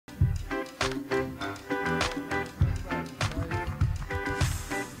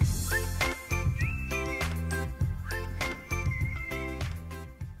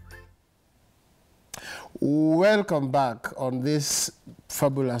Welcome back on this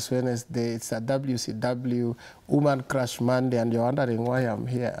fabulous Wednesday. It's a WCW Woman Crush Monday, and you're wondering why I'm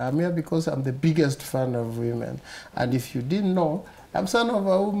here. I'm here because I'm the biggest fan of women. And if you didn't know, I'm son of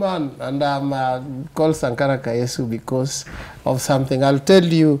a woman, and I'm called Sankara Kayesu because of something. I'll tell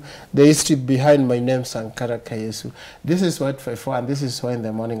you the history behind my name, Sankara Kayesu. This is Y254, and this is Why in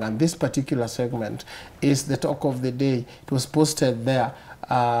the Morning, and this particular segment is the talk of the day. It was posted there.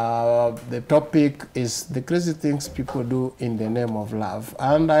 The topic is the crazy things people do in the name of love.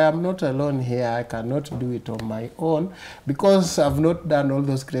 And I am not alone here. I cannot do it on my own because I've not done all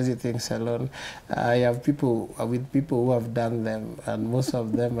those crazy things alone. I have people who have done them, and most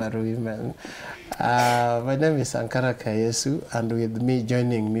of them are women. My name is Sankara Kayesu, and with me,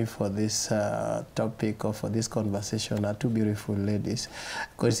 joining me for this topic or for this conversation are two beautiful ladies.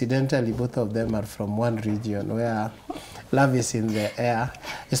 Coincidentally, both of them are from one region where love is in the air,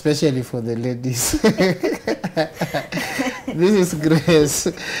 especially for the ladies. This is Grace.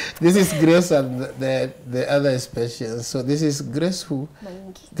 This is Grace, and the other is Patience. So this is Grace who?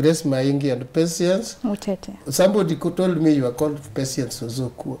 Maingi. Grace Maingi, and Patience? Mutete. Somebody told me you are called Patience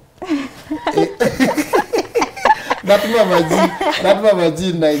Ozoku. That Mama G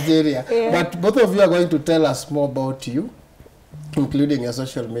in Nigeria. Yeah. But both of you are going to tell us more about you, including your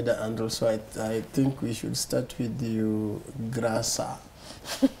social media handle. So I think we should start with you, Grasa.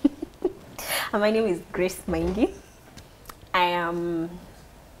 My name is Grace Maingi. I am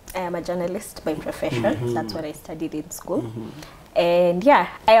a journalist by profession. Mm-hmm. That's what I studied in school. Mm-hmm. And yeah,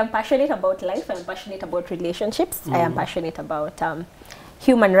 I am passionate about life. I am passionate about relationships. Mm-hmm. I am passionate about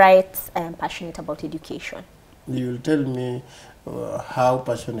human rights. I am passionate about education. You will tell me how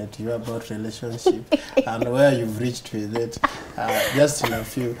passionate you are about relationship and where you've reached with it, just in a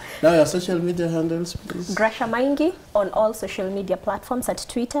few. Now your social media handles, please. Grasha Maingi on all social media platforms, at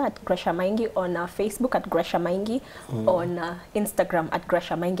Twitter at Grasha Maingi, on Facebook at Grasha Maingi, on Instagram at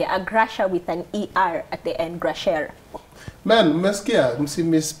Grasha Maingi. A Grasha with an ER at the end, Grasher. Man, mmesikia,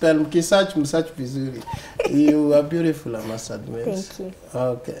 msispell, mkisearch vizuri. You are beautiful, I must admit. Thank you.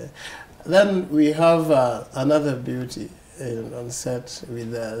 Okay. Then we have another beauty on set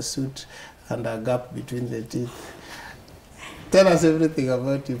with a suit and a gap between the teeth. Tell us everything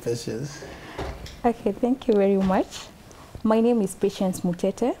about you, Patience. Okay, thank you very much. My name is Patience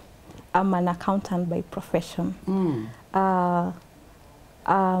Mutete. I'm an accountant by profession.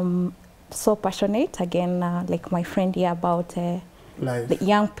 So passionate, again, like my friend here, about the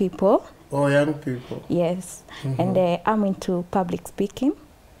young people. Oh, young people. Yes. Mm-hmm. And I'm into public speaking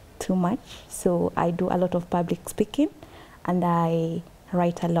too much. So I do a lot of public speaking, and I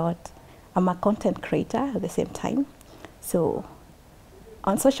write a lot. I'm a content creator at the same time. So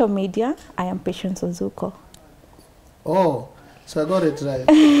on social media, I am Patience Ozuko. Oh, so I got it right.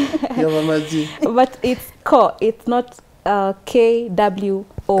 You're Mama G. But it's Ko. It's not KWO.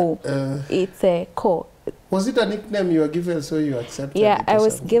 It's a Ko. Was it a nickname you were given, so you accepted it? Yeah, I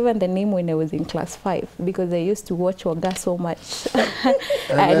was given the name when I was in class 5 because I used to watch Oga so much.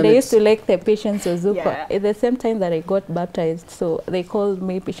 And I used to like the Patience Ozuko. Yeah. At the same time that I got baptized, so they called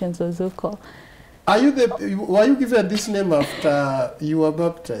me Patience Ozuko. Were you given this name after you were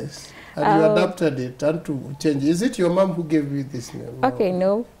baptized? And you adopted it and to change? Is it your mom who gave you this name? Okay,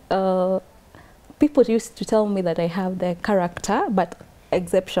 no. People used to tell me that I have the character, but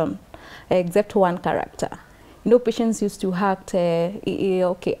except one character. You know, Patience used to act,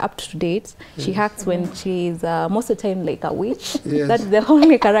 okay, up to date. Yes. She acts when she's most of the time like a witch. Yes. That's the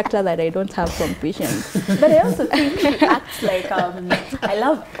only character that I don't have from Patience. But I also think she acts like, I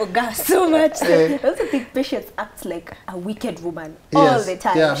love Oga so much. So I also think Patience acts like a wicked woman all the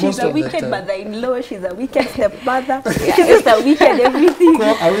time. Yeah, she's a wicked mother-in-law, she's a wicked stepmother, she's just a wicked everything.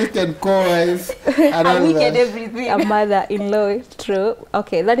 A wicked co-wife. A wicked everything. A mother-in-law, true.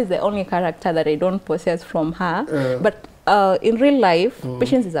 Okay, that is the only character that I don't possess from her. But in real life,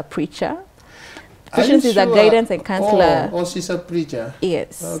 Patience is a preacher. Patience is a guidance and counselor. Oh, she's a preacher?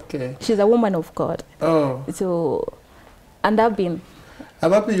 Yes. Okay. She's a woman of God. Oh. So, and I'm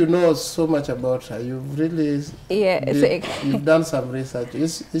happy you know so much about her. You've really you've done some research.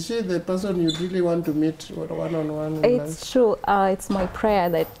 Is she the person you really want to meet one-on-one? It's true. It's my prayer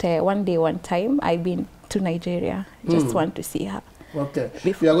that one time I've been to Nigeria. Just want to see her. Okay.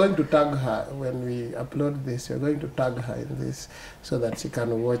 We are going to tag her when we upload this. We are going to tag her in this so that she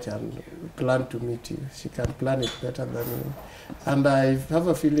can watch and plan to meet you. She can plan it better than you. And I have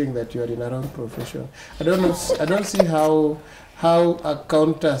a feeling that you are in a wrong profession. I don't see how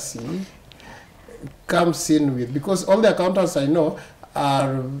accountancy comes in with, because all the accountants I know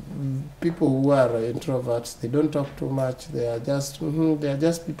are people who are introverts. They don't talk too much. They are just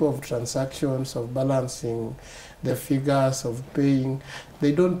people of transactions, of balancing the figures, of paying.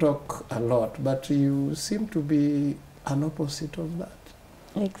 They don't talk a lot, but you seem to be an opposite of that.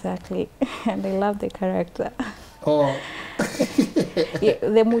 Exactly. And I love the character. Oh. Yeah,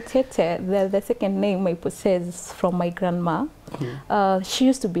 the Mutete, the second name I possess from my grandma. She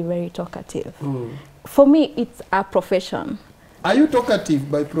used to be very talkative. For me, it's a profession. Are you talkative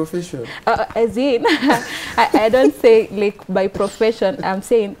by profession? As in, I don't say like by profession. I'm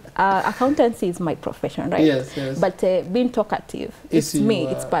saying accountancy is my profession, right? Yes, yes. But being talkative, it's me.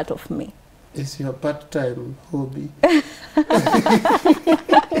 It's part of me. It's your part-time hobby.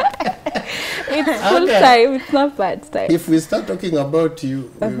 It's full-time. It's not part-time. If we start talking about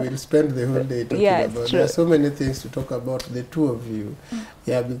you, we will spend the whole day talking about. There are so many things to talk about, the two of you.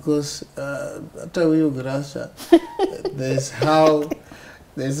 Yeah, because after you, Grasha, there's how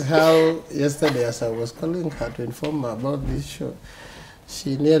yesterday, as I was calling her to inform her about this show,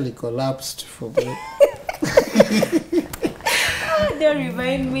 she nearly collapsed for me. Don't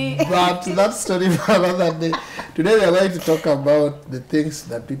remind me. But that story for another day. Today we are going to talk about the things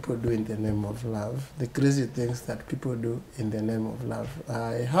that people do in the name of love, the crazy things that people do in the name of love.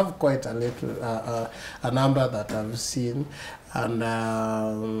 I have quite a little, a number that I've seen,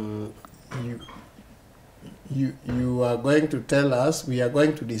 and you are going to tell us. We are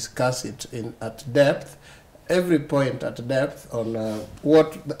going to discuss it at depth. Every point at depth on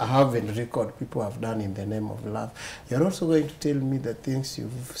what I have in record people have done in the name of love. You're also going to tell me the things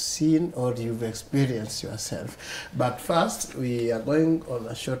you've seen or you've experienced yourself. But first, we are going on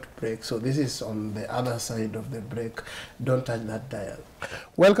a short break. So this is on the other side of the break. Don't touch that dial.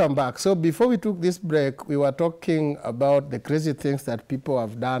 Welcome back. So before we took this break, we were talking about the crazy things that people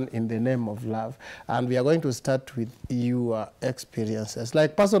have done in the name of love. And we are going to start with your experiences,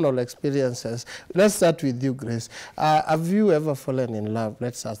 like personal experiences. Let's start with you, Grace. Have you ever fallen in love?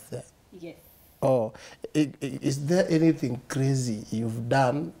 Let's start there. Yes. Oh, is there anything crazy you've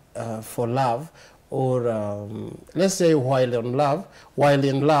done for love? Or let's say while in love,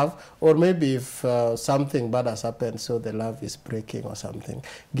 or maybe if something bad has happened, so the love is breaking or something.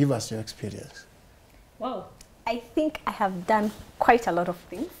 Give us your experience. Wow. I think I have done quite a lot of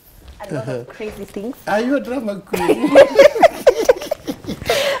things, a lot of crazy things. Are you a drama queen?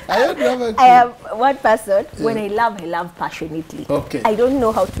 I am one person, when I love passionately. Okay. I don't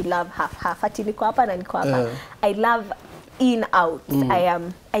know how to love half. Ati niko hapa na niko hapa. I love in, out.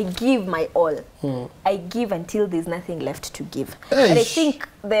 I give my all. I give until there's nothing left to give. And I think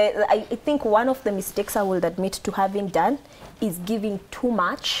I think one of the mistakes I will admit to having done is giving too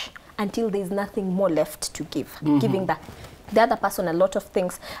much until there's nothing more left to give. Giving the other person a lot of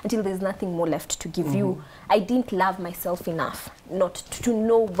things until there's nothing more left to give you. I didn't love myself enough not to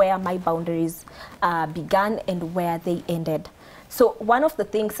know where my boundaries began and where they ended. So one of the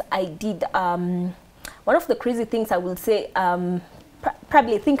things I did, one of the crazy things I will say,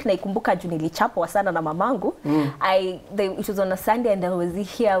 probably think naikumbuka juu nilichapwa sana na mamangu. It was on a Sunday and I was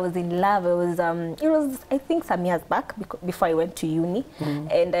here, I was in love. It was I think some years back before I went to uni,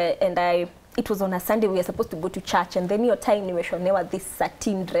 and it was on a Sunday. We were supposed to go to church, and then your time nimeshonewa these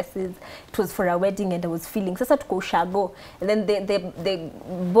satin dresses. It was for a wedding, and I was feeling sasa tuko ushago. And then the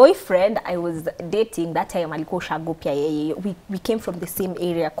boyfriend I was dating that time alikuwa ushago pia yeye. We came from the same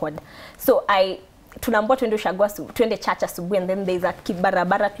area code. So tunaambiwa twende ushago, twende church asubuhi, and then there's a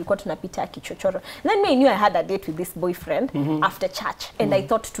kibarabara tulikuwa tunapita kichochoro. And then I knew I had a date with this boyfriend after church, and I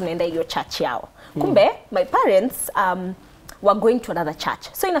thought tunaenda hiyo church yao. Kumbe my parents were going to another church.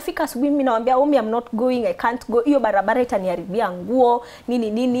 So inafika asubuhi mimi nawaambia Omi, I'm not going, I can't go. Hiyo barabara itaniharibia nguo,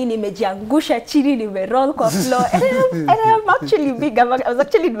 nini nimejiangusha chini, nimeroll kwa floor. And I am actually big. I was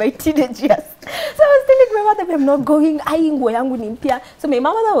actually in my teenage years. So I was telling my mother I'm not going. Nguo yangu ni mpya. So my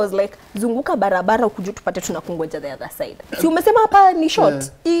mother was like, zunguka barabara ukuje tupate tunakungoja the other side. Si umesema hapa ni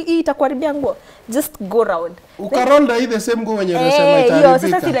short. Hii itakuharibia nguo. Just go round. Ukaronda hii the same nguo wenye unasema itaribika.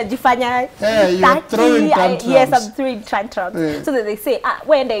 Sasa sinajifanya you're throwing tantrums. Yes, I'm throwing tantrums. So they say,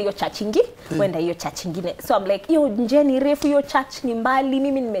 wenda hiyo church ingine, wenda hiyo church ingine. So I'm like, hiyo nje ni refu, hiyo church ni mbali,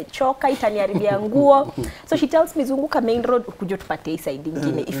 mimi nimechoka, itaniharibia nguo. So she tells me, zunguka main road, ukuje tupate hii side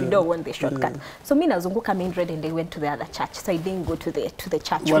ingine if you don't want the shortcut. So mimi nazunguka main road and they went to the other church. So I didn't go to the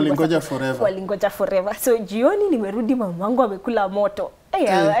church. Walingoja forever. So jioni nimerudi, mamangu amekula moto.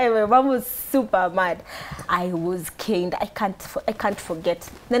 My mom was super mad. I was caned. I can't forget.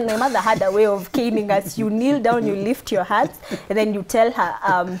 Then my mother had a way of caning us. You kneel down, you lift your hands, and then you tell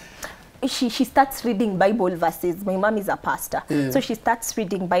her, she starts reading Bible verses. My mom is a pastor. So she starts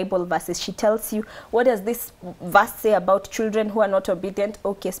reading Bible verses. She tells you, what does this verse say about children who are not obedient?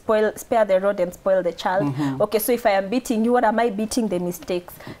 Okay, spare the rod and spoil the child. Okay, so if I am beating you, what am I beating? The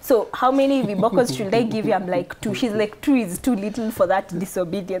mistakes. So how many vibokos should I give you? I'm like 2. She's like 2 is too little for that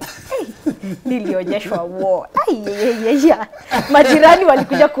disobedience. Hey, nilionyeshwa war. Yeah. Majirani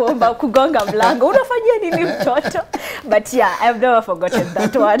walikuja kugonga mlango. Unafanyia nini mtoto? But yeah, I've never forgotten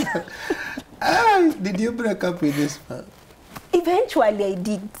that one. Did you break up with this man? Eventually I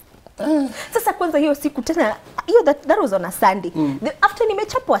did. Sasa kwanza hiyo siku tena, hiyo that was on a Sunday. After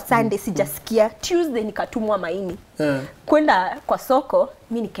nimechapwa Sunday sijasikia, Tuesday nikatumwa maini. Kwenda kwa soko,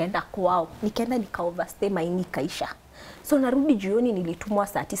 mimi nikaenda kwao. Nikaenda overstay maini kaisha. So narudi jioni, nilitumwa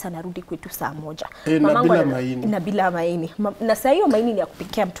saa 9, narudi kwetu saa 1. Na bila maini. Na bila maini. Na saa hiyo maini ni ya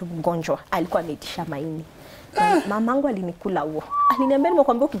kupikia mtu mgonjwa. Alikuwa ameitisha maini. Mamangu alinikula huo. Aliniambia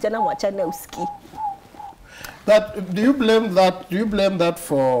nimekwambia kijana mwachane usikii. Do you blame that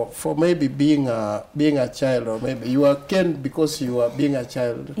for maybe being a child, or maybe you are killed because you are being a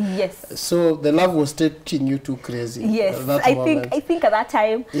child? Yes. So the love was taking you too crazy. Yes. I think at that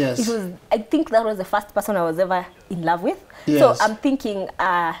time, yes, I think that was the first person I was ever in love with. Yes. So I'm thinking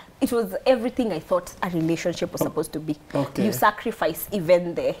it was everything I thought a relationship was supposed to be. Okay. You sacrifice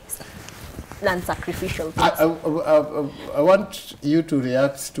even the non-sacrificial things. I want you to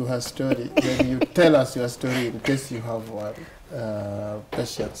react to her story when you tell us your story, in case you have one.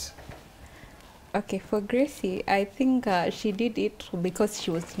 Patience. Okay, for Gracie, I think she did it because she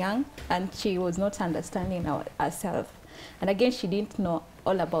was young and she was not understanding herself. And again, she didn't know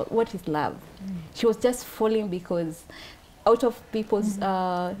all about what is love. She was just falling because out of people's,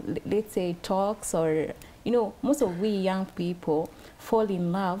 let's say, talks, or, you know, most of we young people fall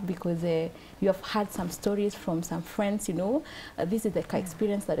in love because you have had some stories from some friends, you know, this is the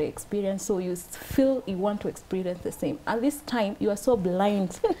experience that I experienced, so you feel you want to experience the same. At this time, you are so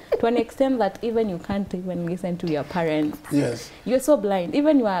blind to an extent that even you can't even listen to your parents. Yes. You're so blind.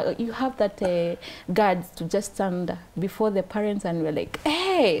 Even you have that guards to just stand before the parents and you're like,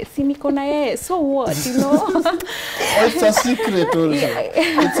 hey, sinikona so what, you know? It's a secret also. Yeah.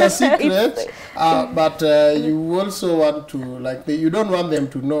 It's a secret, but you also want to, like, you don't want them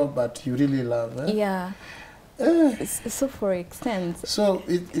to know, but you really love. Yeah. So for extent. So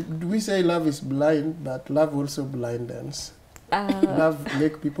we say love is blind, but love also blindens. Love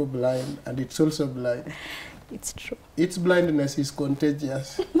makes people blind, and it's also blind. It's true. Its blindness is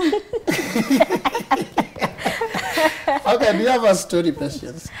contagious. Okay, do you have a story,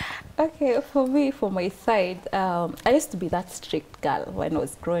 Patience? Okay, for me, for my side, I used to be that strict girl when I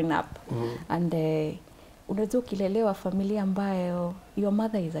was growing up. And unajua ukilelewa familia ambayo your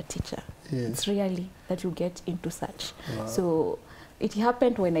mother is a teacher. Yes. It's really that you get into such. Wow. So it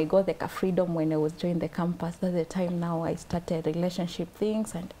happened when I got the freedom when I was joining the campus. That's the time now I started relationship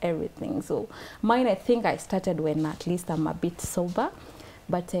things and everything. So mine, I think I started when at least I'm a bit sober.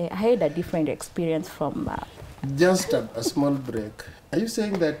 But I had a different experience from... Just a small break. Are you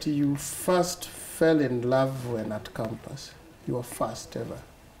saying that you first fell in love when at campus? You were first ever?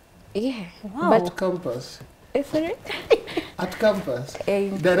 Yeah. Wow. But at campus? Sorry? At campus?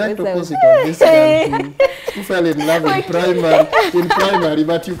 Direct opposite of this girl who fell in love in primary,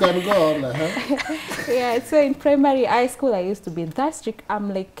 but you can go on. Yeah, so in primary high school, I used to be that strict.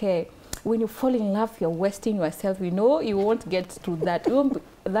 I'm like, when you fall in love, you're wasting yourself, you know, you won't get to that, you won't be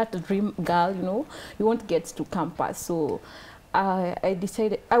that dream girl, you know, you won't get to campus. So I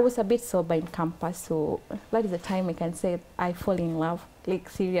decided, I was a bit sober in campus, so that is the time I can say I fall in love, like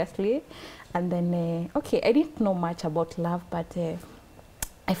seriously. And then, okay, I didn't know much about love, but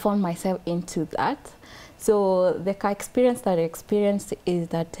I found myself into that. So the experience that I experienced is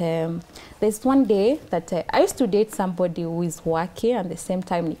that there's one day that I used to date somebody who is working and at the same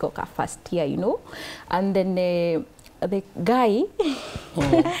time Nikoka first year, you know. And then the guy,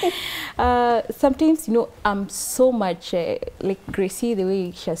 sometimes, you know, I'm so much like Gracie, the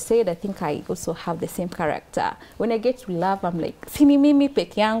way she said, I think I also have the same character. When I get to love, I'm like, sini mimi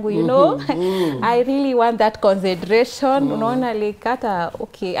peke yangu, you know. I really want that consideration. Unaona, like,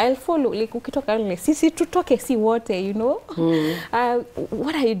 okay, I'll follow. Like, ukitoka, like, sisi tutoke si wote, you know.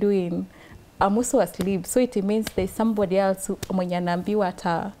 What are you doing? I'm also asleep. So it means there's somebody else mwenye anaambiwa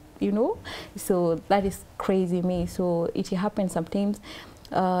hata, you know. So that is crazy me. So it happens sometimes.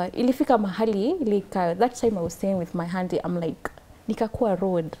 Ilifika mahali, like that time I was staying with my auntie, I'm like, nikakuwa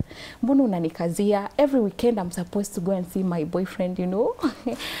road. Mbona unanikazia? Every weekend I'm supposed to go and see my boyfriend, you know.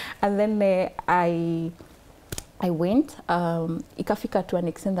 And then I went, ikafika to an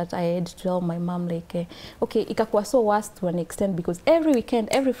extent that I had to tell my mom like, okay, ikakuwa so worse to an extent because every weekend,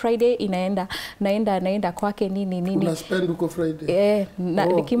 every Friday naenda kwake nini. Una spend uko Friday?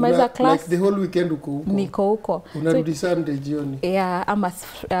 Nikimaliza class. Like the whole weekend uko huko? Niko huko. Unarudi Sunday jioni? Yeah, ama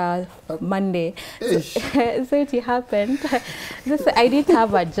Monday. So it happened. I didn't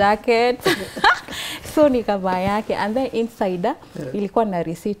have a jacket. So nikavaa yake, and then inside ilikuwa na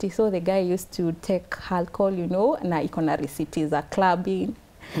receipt, so the guy used to take alcohol, you know, na iko na receipt za clubbing.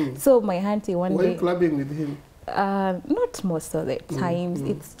 So my auntie one day... Were you clubbing with him? Not most of the times,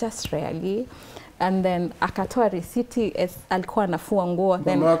 it's just rarely. And then akatoa receipt, alikuwa anafua nguo,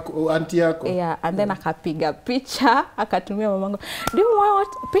 then auntie yako? Yeah, and then akapiga picha, akatumia mamangu. Do you know what?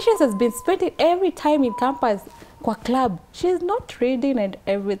 Patience has been spending every time in campus kwa club. She's not reading and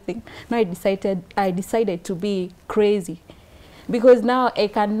everything. Now I decided to be crazy because now I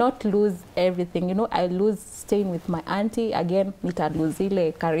cannot lose everything. You know, I lose staying with my auntie again. Nita lose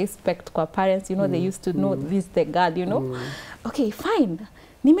ile ka respect kwa parents. You know, they used to know this the girl. You know, okay, fine.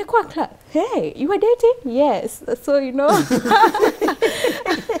 Nimekuwa club. Hey, you were dating? Yes. So you know.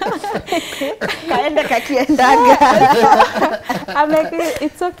 Kaenda kakiendaga. I'm like,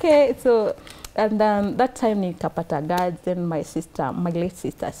 it's okay. So. And then that time nikapata guards, then my late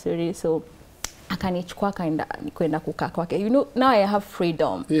sister, sorry, so akanichukua kwenda kukaa kwake. You know, now I have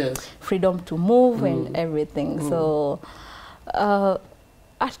freedom. Yes. Freedom to move and everything. So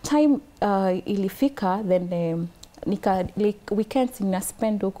at time ilifika, then like weekends nina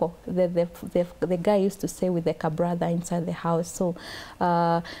spend huko. The guy used to stay with the brother inside the house. So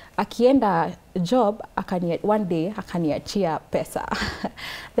akienda job, one day akaniachia pesa.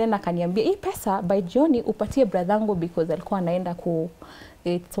 Then akaniambia, hii pesa by jioni upatie brothangu because alikuwa anaenda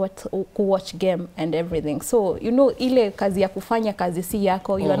watch game and everything. So, you know, ile kazi ya kufanya kazi si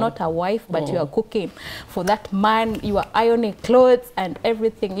yako. You are not a wife, but you are cooking for that man. You are ironing clothes and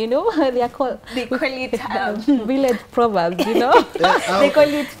everything, you know. They call it village proverbs, you know. They call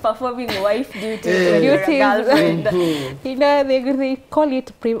it performing wife duties when you're a girlfriend. You know, they call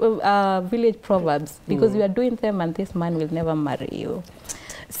it village proverbs because you are doing them and this man will never marry you.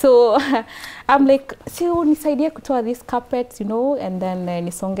 So I'm like, so nisaidie kutoa these carpets, you know, and then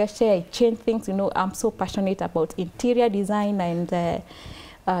nisongeshe, I change things, you know. I'm so passionate about interior design and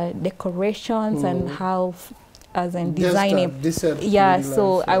decorations and how, as in designing. Yeah,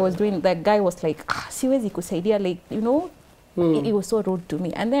 so life, I was doing, that guy was like, siwezi kusaidia, like, you know, it was so rude to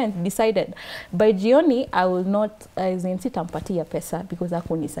me. And then decided, by jioni, I will not, sitampatia pesa because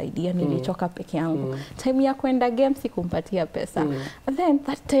hakunisaidia, nilichoka peke yangu. Time ya kwenda game, sikumpatia pesa. And then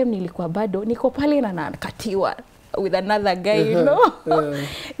that time nilikuwa bado, niko pale na nakatiwa with another guy, you know.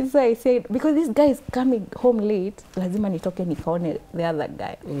 So I said, because this guy is coming home late, lazima nitoke nikaone the other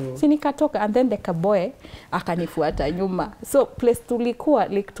guy. Si nikatoka, and then the kaboy akanifuata nyuma. So place tulikuwa,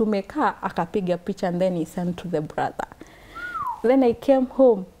 like tumekaa, akapiga picha, and then he sent to the brother. Then I came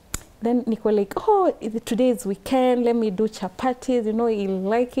home. Then Nico like, oh, today is weekend, let me do chapatis, you know, he'll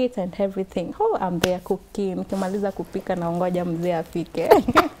like it and everything. Oh, I'm there cooking. Nikimaliza kupika na ngoja mzee afike.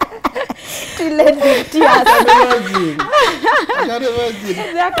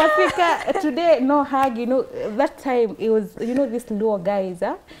 Today, no hug, you know, that time it was, you know, these little guys,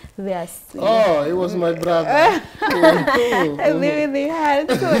 they are... Oh, it was my brother. They had,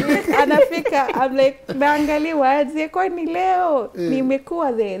 so anafika, I'm like, naangaliwa, kwani leo,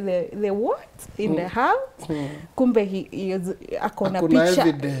 nimekuwa the what? In the house? Kumbe akona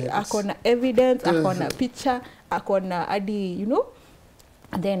picture, akona evidence, akona picture, akona adi, you know?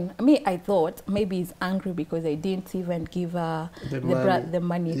 And then I thought maybe he's angry because I didn't even give the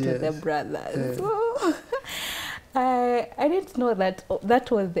money to the brother. So I didn't know that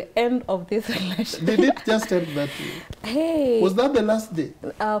that was the end of this relationship. Did it just end that way? Hey. Was that the last day?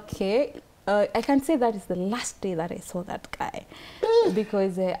 Okay. I can say that is the last day that I saw that guy.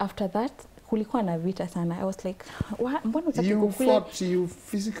 Because after that, kulikuwa na vita sana. I was like, mbona utaki kukula? You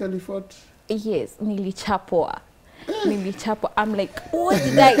physically fought? Yes, nilichapwa. I'm like, what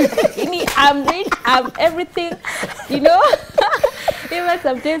did I? I'm rich, I'm everything, you know. Even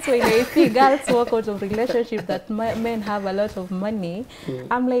sometimes when I see girls walk out of relationships that men have a lot of money,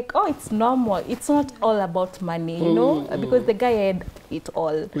 I'm like, oh, it's normal. It's not all about money, you know, because the guy had it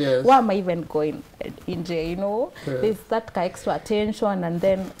all. Yes. Why am I even going in jail, you know? There's that extra attention, and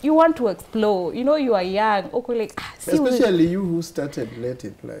then you want to explore. You know, you are young. Okay, like, especially you who started late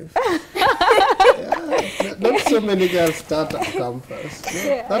in life. Not so many girls start at campus.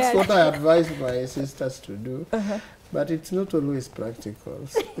 That's what I advise my sisters to do. But it's not always practical.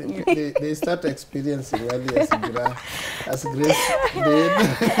 They start experiencing early as Grace did.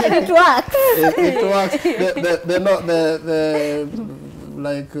 It works. It works. The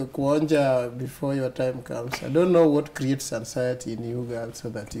like kuonja before your time comes. I don't know what creates anxiety in you girls so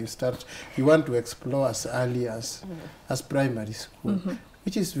that you want to explore as early as primary school.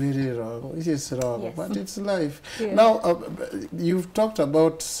 Which is very wrong, yes. But it's life. Yeah. Now, you've talked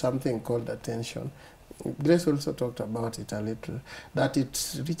about something called attention. Grace also talked about it a little, that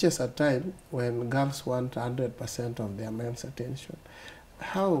it reaches a time when girls want 100% of their men's attention.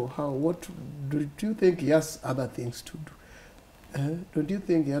 What do you think he has other things to do? Don't you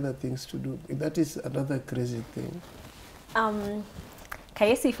think he has other things to do? That is another crazy thing. Can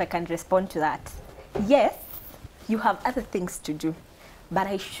you see if I can respond to that? Yes, you have other things to do. But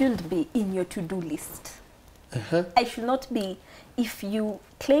I should be in your to-do list. I should not be, if you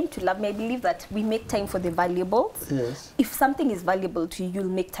claim to love me, I believe that we make time for the valuables. Yes. If something is valuable to you, you'll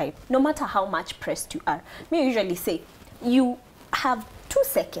make time, no matter how much pressed you are. Me usually say, you have 2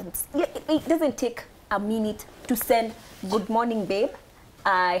 seconds. It doesn't take a minute to send, good morning, babe.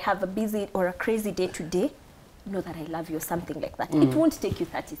 I have a busy or a crazy day today. Know that I love you or something like that. It won't take you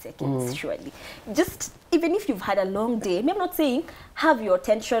 30 seconds, surely. Just, even if you've had a long day, I'm not saying have your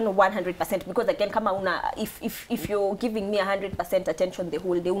attention 100%, because again, kama una, if you're giving me 100% attention the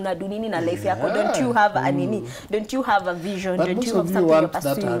whole day, una do nini na life yako, don't you have a nini? Don't you have a vision? But don't you have something you're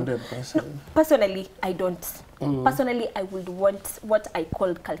pursuing? That 100%. No, personally, I don't. Personally, I would want what I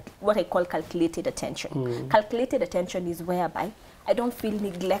call calculated attention. Calculated attention is whereby I don't feel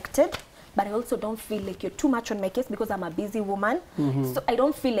neglected, but I also don't feel like you're too much on my case because I'm a busy woman. So I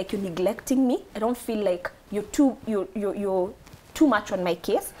don't feel like you're neglecting me. I don't feel like you're too much on my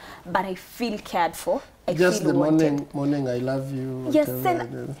case, but I feel cared for. I just feel the wanted. morning I love you. Yes,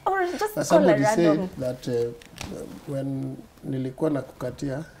 or just call a somebody random. said that when nilikuwa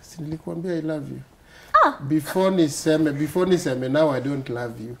nakukatia, si nilikuambia I love you. Before niseme now I don't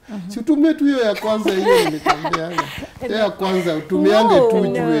love you. Si utumie tu hiyo ya kwanza hiyo nilikwambianga. Hiyo ya kwanza utumiange tu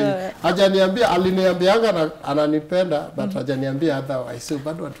jue. Hajaniambia, aliniambianga ananipenda but hajaniambia otherwise. So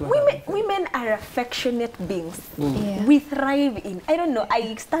bado watu women are affectionate beings. We thrive in, I don't know,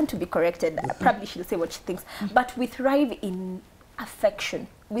 I stand to be corrected. Probably she'll say what she thinks, but we thrive in affection.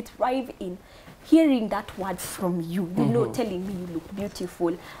 We thrive in hearing that word from you, you know, telling me you look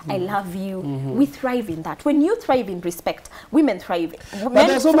beautiful, I love you. We thrive in that. When you thrive in respect, women thrive. But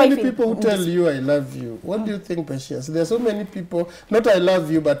there are so many people who tell you I love you. What do you think, Patience? There are so many people, not I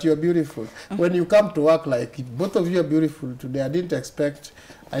love you, but you're beautiful. When you come to work, like both of you are beautiful today, I didn't expect,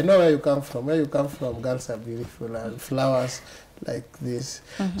 I know where you come from. Where you come from, girls are beautiful and flowers like this.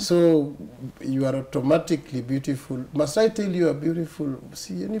 So you are automatically beautiful. Must I tell you are beautiful?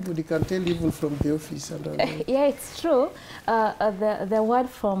 See, anybody can tell even from the office. And yeah, it's true. The word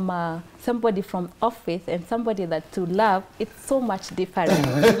from somebody from office and somebody that to love, it's so much different,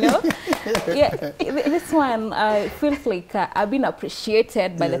 you know? Yeah, this one feels like I've been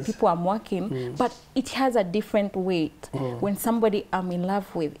appreciated by the people I'm working, but it has a different weight when somebody I'm in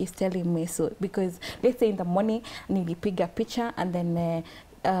love with is telling me so. Because let's say in the morning, nilipiga picture and then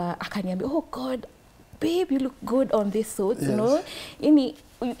akaniambia, oh God, babe, you look good on this suit, you know?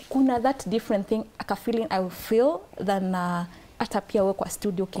 Kuna that different thing, aka feeling I will feel than hata pia we kwa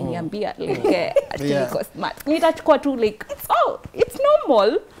studio kiniambia like niko smart. Nitachukua tu like it's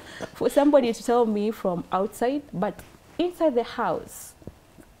normal for somebody to tell me from outside, but inside the house.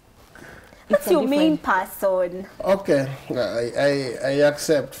 What's your main person? Okay, I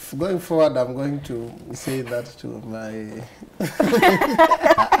accept. Going forward, I'm going to say that to my...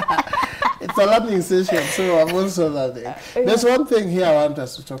 It's a learning session, so I'm also learning. There's one thing here I want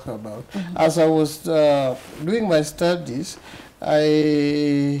us to talk about. As I was doing my studies,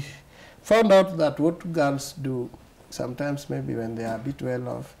 I found out that what girls do, sometimes maybe when they are a bit well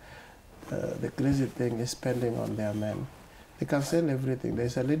off, the crazy thing is spending on their men. They can sell everything.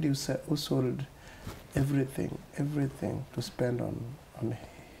 There's a lady who sold everything to spend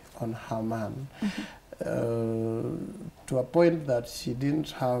on her man, to a point that she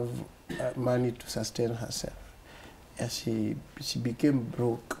didn't have money to sustain herself. As she became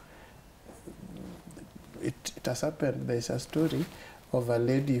broke. It has happened. There's a story of a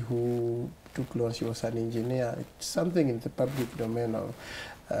lady who took loans. She was an engineer. It's something in the public domain of,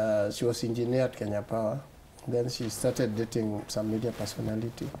 she was engineer at Kenya Power. Then she started dating some media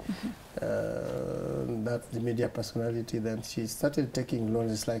personality. That's the media personality. Then she started taking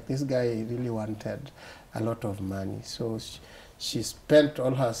loans. It's like this guy really wanted a lot of money. So she spent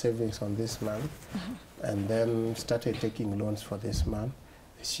all her savings on this man and then started taking loans for this man.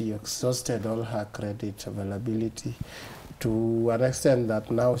 She exhausted all her credit availability to an extent that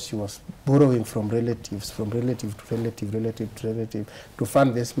now she was borrowing from relatives, from relative to relative, relative to relative, to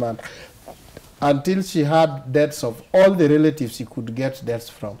fund this man, until she had debts of all the relatives she could get debts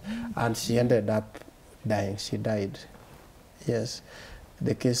from, and she ended up dying. She died. Yes.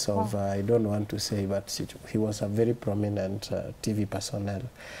 The case of, I don't want to say, but he was a very prominent TV personnel.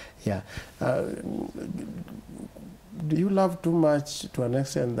 Yeah. Do you love too much to an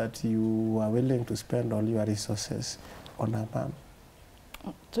extent that you are willing to spend all your resources on a man?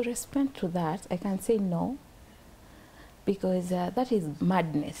 To respond to that, I can say no, because that is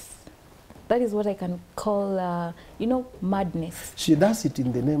madness. That is what I can call, you know, madness. She does it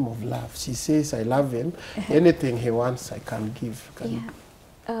in the name of love. She says, I love him. Anything he wants, I can give.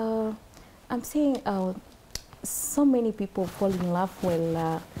 I'm saying so many people fall in love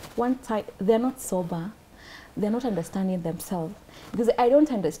well, one time, they're not sober. They're not understanding themselves. Because I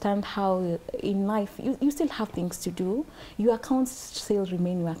don't understand how in life, you still have things to do. Your accounts still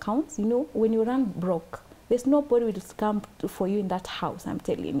remain your accounts. You know, when you run broke, there's nobody will come for you in that house, I'm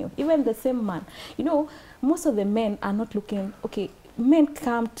telling you. Even the same man. You know, most of the men are not looking, okay, men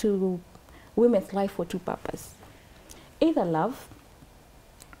come to women's life for two purposes. Either love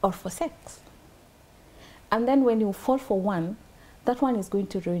or for sex. And then when you fall for one, that one is going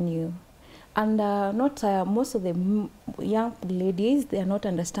to ruin you. And not most of the young ladies, they are not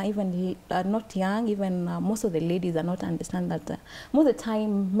understand, even not young, even most of the ladies are not understand that most of the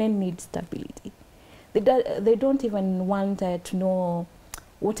time men need stability. They don't even want to know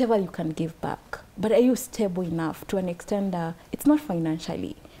whatever you can give back. But are you stable enough to an extent? It's not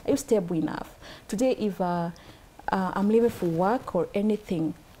financially. Are you stable enough? Today, if I'm leaving for work or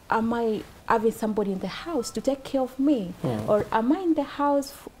anything, am I having somebody in the house to take care of me? Or am I in the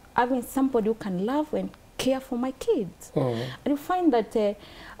house having somebody who can love and care for my kids? And you find that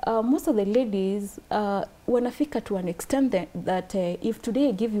most of the ladies wanafika to an extent that if today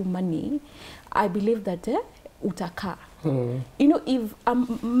I give you money, I believe that utaka. You know, if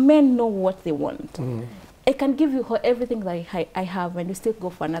men know what they want, I can give you everything that I have and you still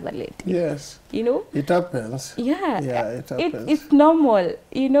go for another lady. Yes. You know? It happens. Yeah. Yeah, it happens. It's normal,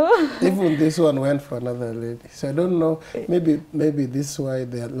 you know? Even this one went for another lady. So I don't know, maybe this is why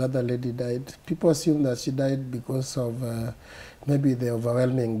the other lady died. People assume that she died because of maybe the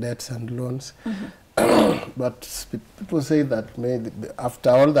overwhelming debts and loans. But people say that maybe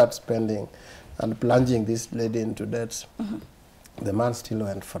after all that spending and plunging this lady into debts, the man still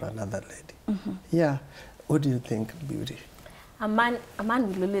went for another lady. Yeah. What do you think, Beauty? A man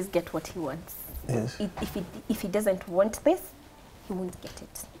will always get what he wants. Yes. If he doesn't want this, he won't get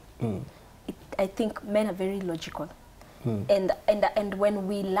it. I think men are very logical. And when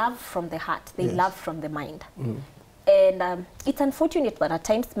we love from the heart, they love from the mind. And it's unfortunate that at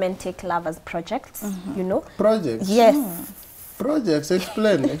times men take love as projects, you know. Projects? Yes. Projects,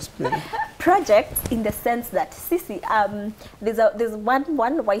 explain. Projects in the sense that, Sisi, there's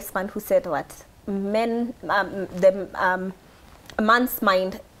one wise man who said what? A man's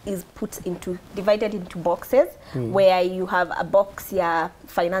mind is divided into boxes, where you have a box here,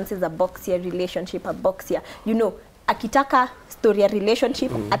 finances, a box here, relationship, a box here. You know, akitaka story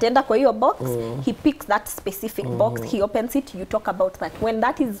relationship, atenda kwa hiyo box, he picks that specific box, he opens it, you talk about that. When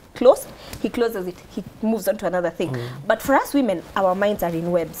that is closed, he closes it, he moves on to another thing. But for us women, our minds are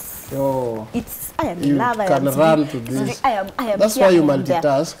in webs. It's, I am in love, I am run to this. I am That's here, why you I am there.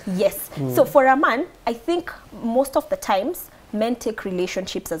 multitask. Yes. So for a man, I think most of the times, men take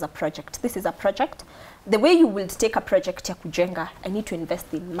relationships as a project. This is a project. The way you will take a project ya kujenga, I need to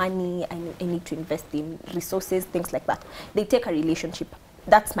invest in money, I need to invest in resources, things like that. They take a relationship.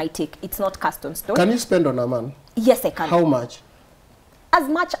 That's my take. It's not cast on stone. Can you spend on a man? Yes, I can. How much? As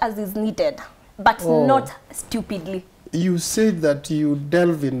much as is needed, but not stupidly. You said that you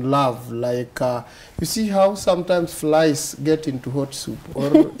delve in love, like you see how sometimes flies get into hot soup or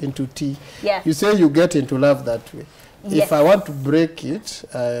into tea. Yeah. You say you get into love that way. Yes. If I want to break it,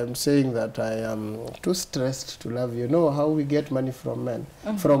 I am saying that I am too stressed to love you. Know how we get money from men,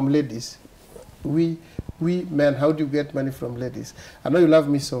 from ladies. We men, how do you get money from ladies? I know you love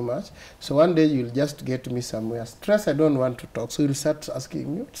me so much, so one day you'll just get me somewhere. Stress, I don't want to talk, so you'll start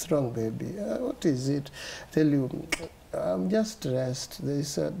asking me, what's wrong, baby? What is it? I tell you, I'm just stressed. There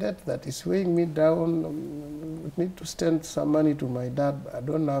is a debt that is weighing me down. I need to send some money to my dad. I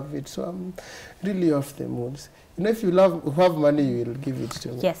don't have it, so I'm really off the moods. You know, if you have money, you will give it to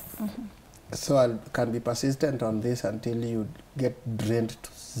me. Yes. So I can be persistent on this until you get drained to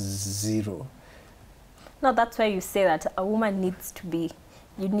zero. No, that's why you say that a woman needs to be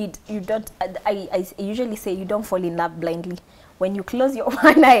I usually say you don't fall in love blindly. When you close your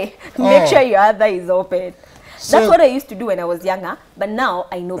one eye, make sure your other is open. So that's what I used to do when I was younger, but now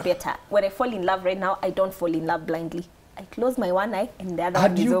I know better. When I fall in love right now, I don't fall in love blindly. I close my one eye and the other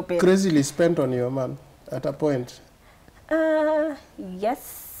one is open. Had you crazily spent on your man at a point?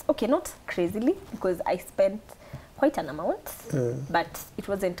 Yes. Okay, not crazily, because I spent quite an amount, but it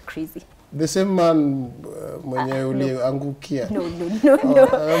wasn't crazy. The same man mwenye uliangukia? No.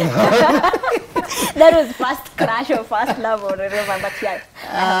 That was first crush or first love or whatever, but yeah,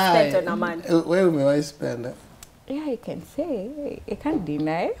 I have spent on a man. Where may I spend? Yeah, I can say. I can't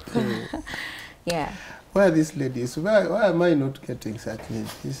deny. Yeah. Why are these ladies? Why am I not getting such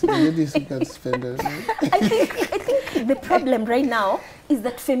ladies? These ladies who can spend on me. I think the problem right now is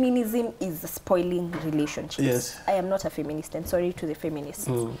that feminism is spoiling relationships. Yes. I am not a feminist, and sorry to the feminists.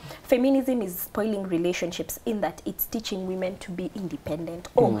 Feminism is spoiling relationships in that it's teaching women to be independent.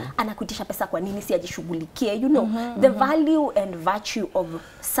 Anakutisha pesa kwa nini si ajishughulikie? You know, the value and virtue of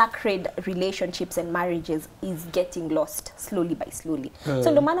sacred relationships and marriages is getting lost slowly by slowly.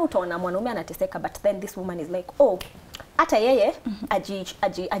 So ndo maana utaona mwanaume anateseka, but then this woman is like, oh, hata yeye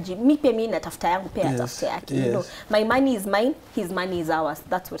mipe mimi natafuta yangu pia atafuta yake. You know, my money is mine, his money is ours.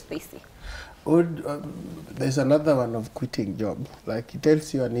 That's what they say. There's another one of quitting job. Like he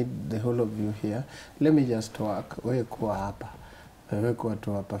tells you, I need the whole of you here. Let me just work. Wewe kuwa hapa. Wewe kuwa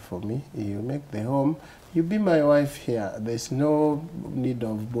tu hapa for me. You make the home. You be my wife here. There's no need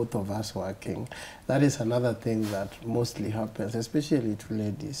of both of us working. That is another thing that mostly happens, especially to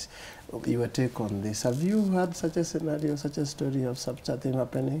ladies. Your take on this. Have you had such a scenario, such a story of such a thing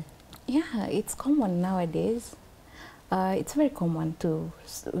happening? Yeah, it's common nowadays. It's very common to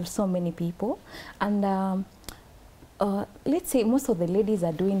so many people. And let's say most of the ladies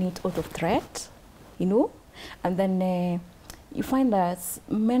are doing it out of threat, you know. And then you find that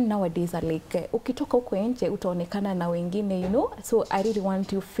men nowadays are like, ukitoka huko nje utaonekana na wengine, you know. So I really want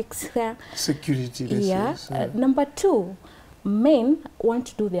to fix their security. Yeah. Number two, men want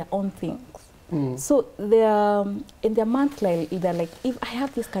to do their own things. So they're in their monthly, they're like, if I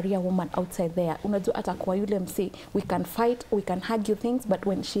have this career woman outside there, unajua ata kwa yule msi, we can fight, we can argue things, but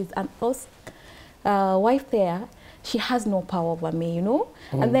when she's an wife there, she has no power over me, you know.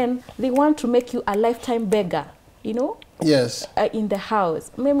 And then they want to make you a lifetime beggar, you know. Yes. In the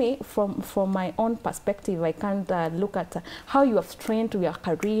house. Maybe from my own perspective, I can't look at how you have strained to your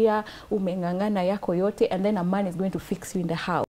career, umengangana yako yote, and then a man is going to fix you in the house.